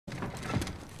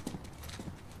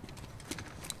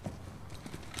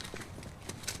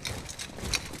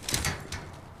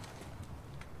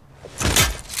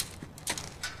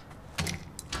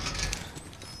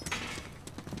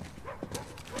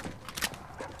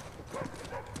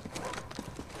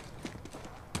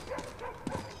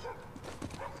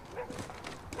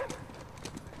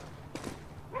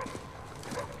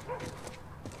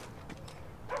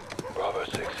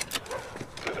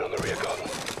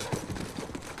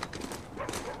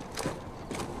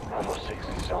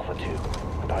Alpha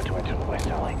 2. About to enter the west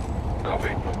alley.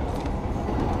 Copy.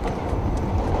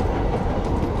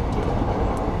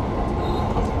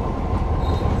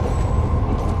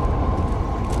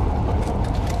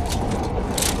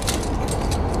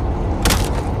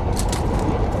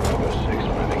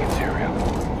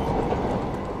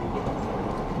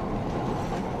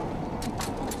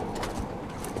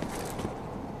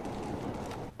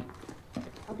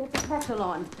 Kettle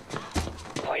on.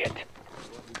 Play it.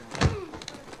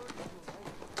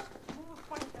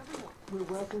 We're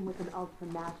working with an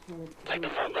ultra-nationalist Take the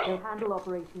group. front row. They'll handle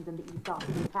operations in the East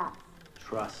African Pass.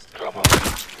 Trust. Trouble.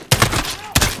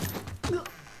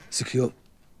 Secure.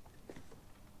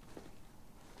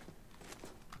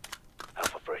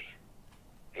 Alpha 3.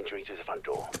 Entering to the front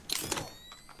door.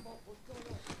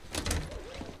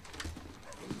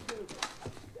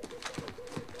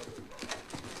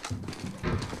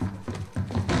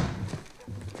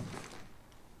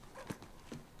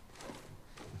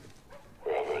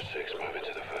 Bravo 6, moving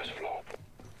to the first floor.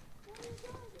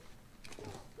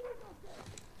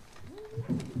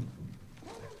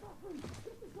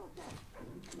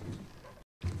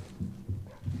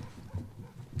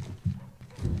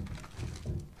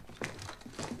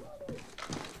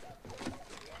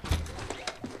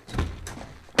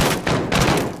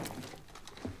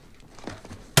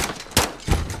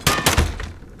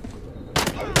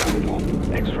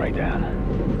 X-ray down.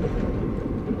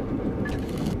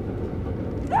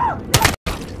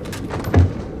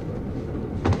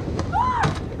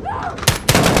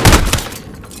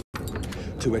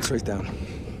 Two X-rays down.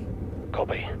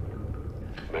 Copy.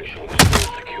 Make sure this door is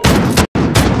secure.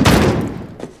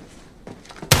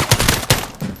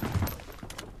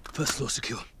 First floor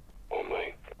secure. On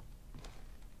me.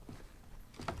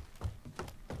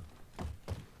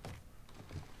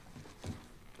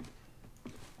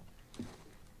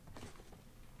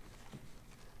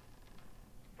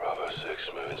 Bravo 6,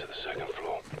 moving to the second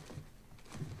floor.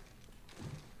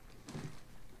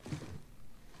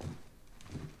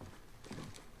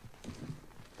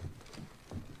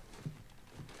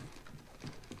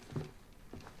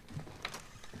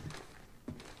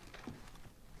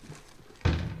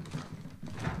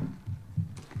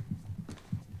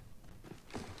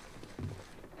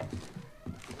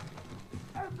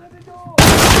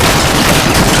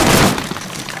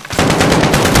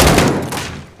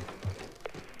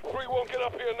 Get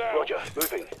up here now. Roger,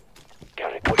 moving.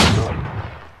 Got it, quick, son.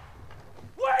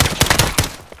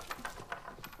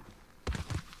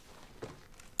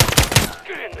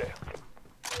 Get in there.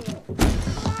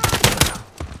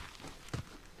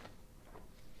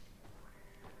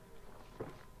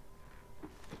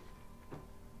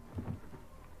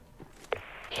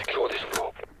 Secure this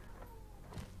floor.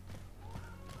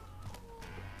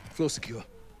 Floor secure.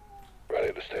 Right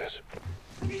at the stairs.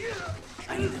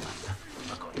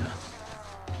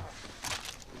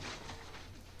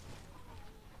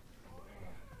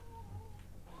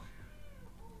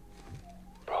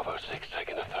 Bravo 6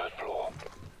 taking the third floor.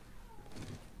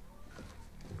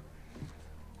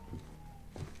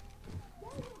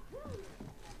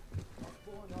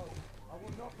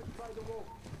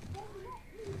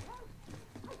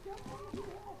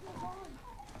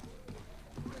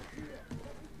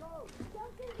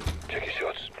 Take your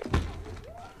shots.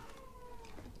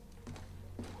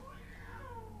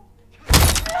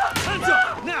 Hands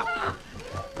up! Now!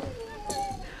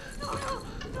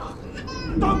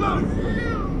 Don't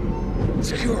move!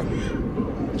 Secure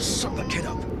him. Suck that kid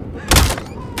up.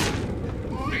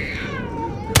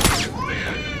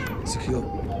 Secure.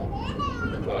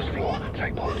 Last floor.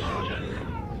 Take point, Sergeant.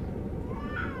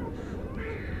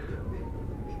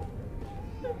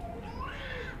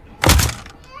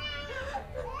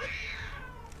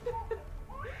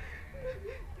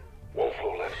 One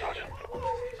floor left, Sergeant.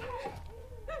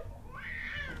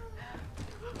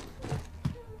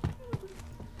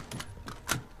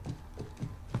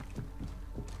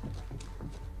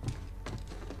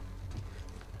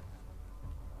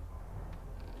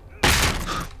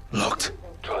 Locked.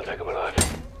 Try and take him alive.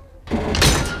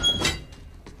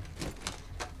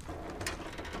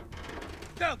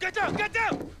 Down! Get down! Get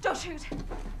down! Don't shoot!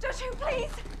 Don't shoot,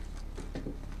 please!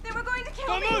 They were going to kill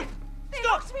Don't me! move! They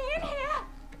Stop! locked me in here!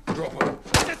 Drop him.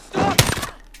 Just stop!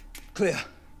 Clear.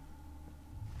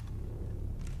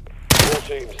 All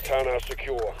teams, townhouse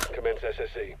secure. Commence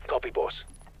SSE. Copy, boss.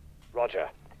 Roger.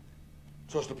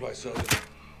 Trust the place, Sergeant.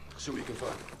 See what you can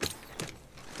find.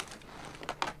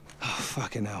 Oh,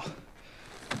 fucking hell.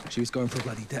 She was going for a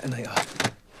bloody detonator.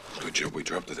 Good job we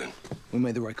dropped it in. We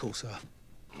made the right call, sir.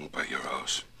 We'll bet your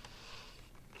ass.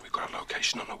 We've got a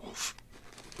location on the wolf.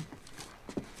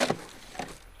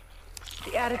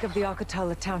 The attic of the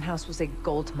Al-Qatala townhouse was a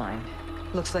gold mine.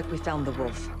 Looks like we found the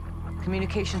wolf.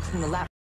 Communications from the lab